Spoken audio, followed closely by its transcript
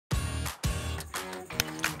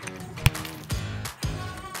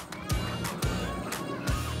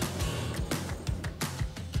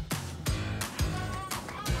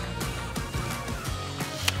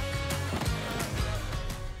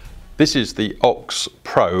This is the OX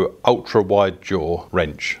Pro Ultrawide-Jaw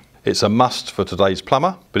Wrench. It's a must for today's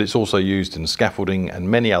plumber, but it's also used in scaffolding and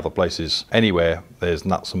many other places, anywhere there's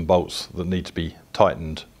nuts and bolts that need to be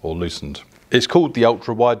tightened or loosened. It's called the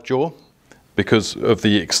ultra-wide jaw because of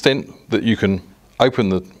the extent that you can open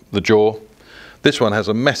the jaw. This one has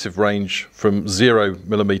a massive range from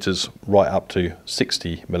 0mm right up to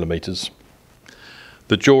 60mm.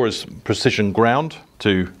 The jaw is precision ground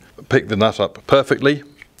to pick the nut up perfectly,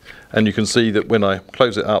 and you can see that when I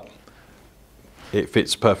close it up, it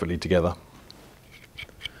fits perfectly together.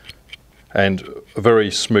 And a very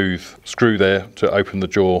smooth screw there to open the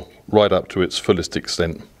jaw right up to its fullest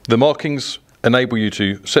extent. The markings enable you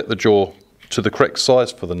to set the jaw to the correct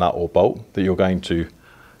size for the nut or bolt that you're going to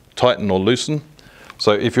tighten or loosen.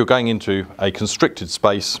 So if you're going into a constricted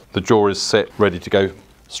space, the jaw is set ready to go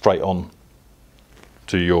straight on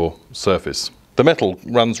to your surface. The metal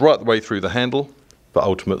runs right the way through the handle for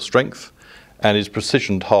ultimate strength and is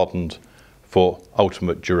precision hardened for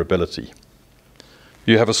ultimate durability.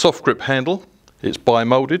 You have a soft grip handle. It's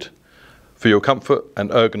bi-molded for your comfort and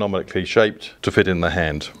ergonomically shaped to fit in the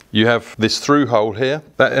hand. You have this through hole here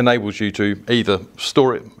that enables you to either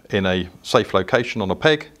store it in a safe location on a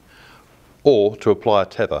peg or to apply a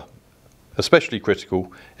tether, especially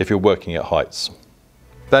critical if you're working at heights.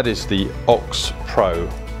 That is the OX Pro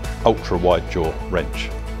Ultra-Wide-Jaw Wrench.